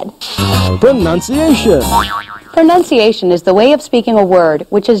 Enough said. Pronunciation. Pronunciation is the way of speaking a word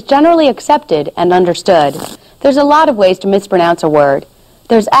which is generally accepted and understood. There's a lot of ways to mispronounce a word.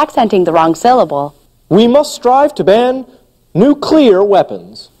 There's accenting the wrong syllable. We must strive to ban nuclear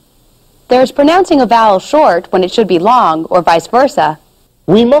weapons. There's pronouncing a vowel short when it should be long, or vice versa.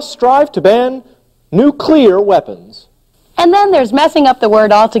 We must strive to ban nuclear weapons. And then there's messing up the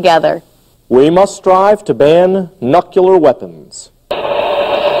word altogether. We must strive to ban nuclear weapons.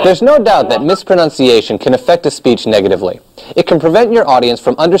 There's no doubt that mispronunciation can affect a speech negatively. It can prevent your audience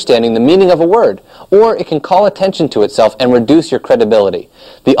from understanding the meaning of a word, or it can call attention to itself and reduce your credibility.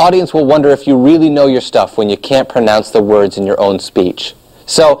 The audience will wonder if you really know your stuff when you can't pronounce the words in your own speech.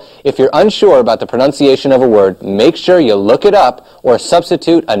 So, if you're unsure about the pronunciation of a word, make sure you look it up or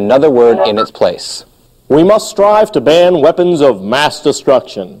substitute another word in its place. We must strive to ban weapons of mass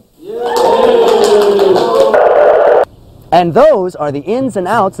destruction. And those are the ins and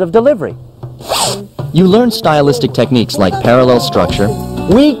outs of delivery. You learn stylistic techniques like parallel structure.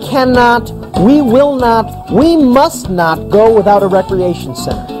 We cannot, we will not, we must not go without a recreation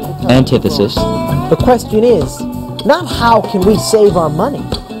center. Antithesis. The question is, not how can we save our money,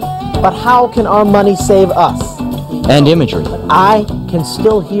 but how can our money save us? And imagery. I can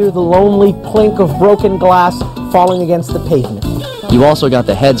still hear the lonely plink of broken glass falling against the pavement. You also got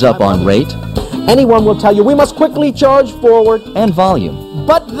the heads up on rate. Anyone will tell you we must quickly charge forward. And volume.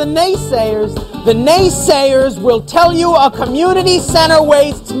 But the naysayers will tell you a community center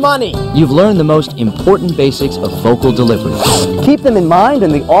wastes money. You've learned the most important basics of vocal delivery. Keep them in mind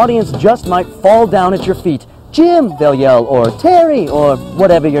and the audience just might fall down at your feet. Jim, they'll yell, or Terry, or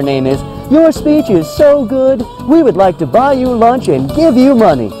whatever your name is. Your speech is so good, we would like to buy you lunch and give you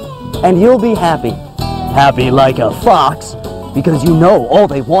money. And you'll be happy. Happy like a fox. Because you know all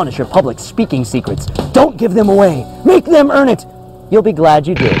they want is your public speaking secrets. Don't give them away. Make them earn it. You'll be glad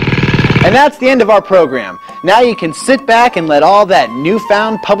you did. And that's the end of our program. Now you can sit back and let all that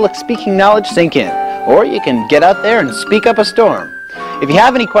newfound public speaking knowledge sink in. Or you can get out there and speak up a storm. If you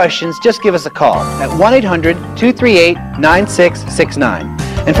have any questions, just give us a call at 1-800-238-9669.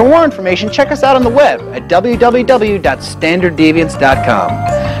 And for more information, check us out on the web at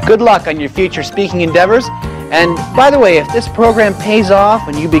www.standarddeviance.com. Good luck on your future speaking endeavors. And by the way, if this program pays off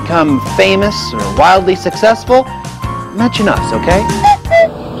and you become famous or wildly successful, mention us, okay?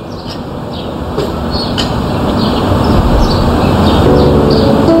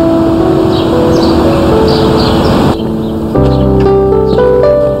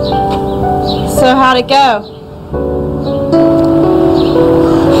 So how'd it go?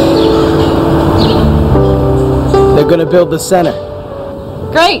 They're gonna build the center.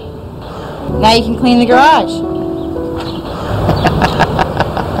 Great. Now you can clean the garage.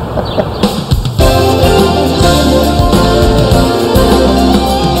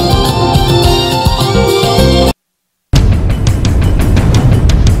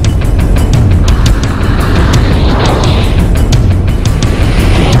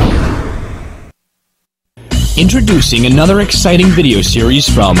 Introducing another exciting video series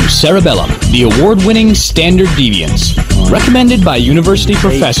from Cerebellum, the award-winning Standard Deviance. Recommended by university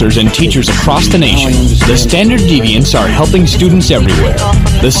professors and teachers across the nation, the Standard Deviants are helping students everywhere.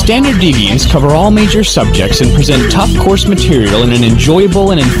 The Standard Deviants cover all major subjects and present tough course material in an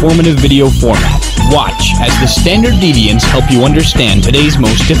enjoyable and informative video format. Watch as the Standard Deviants help you understand today's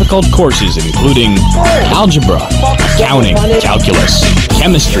most difficult courses, including algebra, accounting, calculus,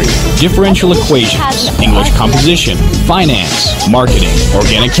 chemistry, differential equations, English composition, finance, marketing,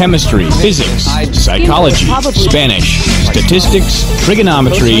 organic chemistry, physics, psychology, Spanish, statistics,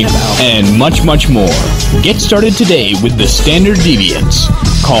 trigonometry, and much, much more. Get started today with the Standard Deviants.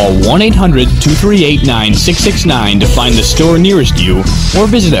 Call 1-800-238-9669 to find the store nearest you, or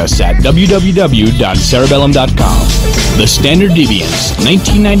visit us at www.cerebellum.com. The Standard Deviants,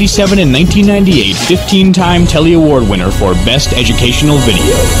 1997 and 1998 15-time Telly Award winner for Best Educational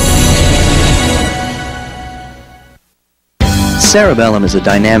Video. Cerebellum is a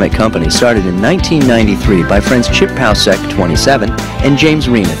dynamic company started in 1993 by friends Chip Pausek, 27, and James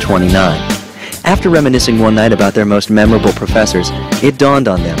Rena, 29. After reminiscing one night about their most memorable professors, it dawned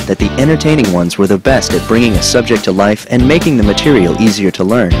on them that the entertaining ones were the best at bringing a subject to life and making the material easier to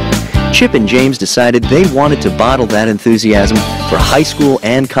learn. Chip and James decided they wanted to bottle that enthusiasm for high school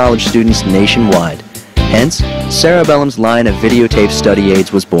and college students nationwide. Hence, Cerebellum's line of videotape study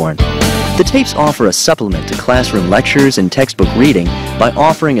aids was born. The tapes offer a supplement to classroom lectures and textbook reading by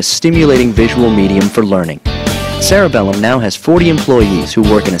offering a stimulating visual medium for learning. Cerebellum now has 40 employees who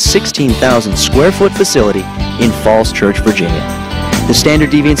work in a 16,000 square foot facility in Falls Church, Virginia. The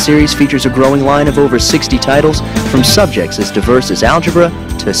Standard Deviant series features a growing line of over 60 titles from subjects as diverse as algebra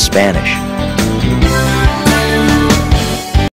to Spanish.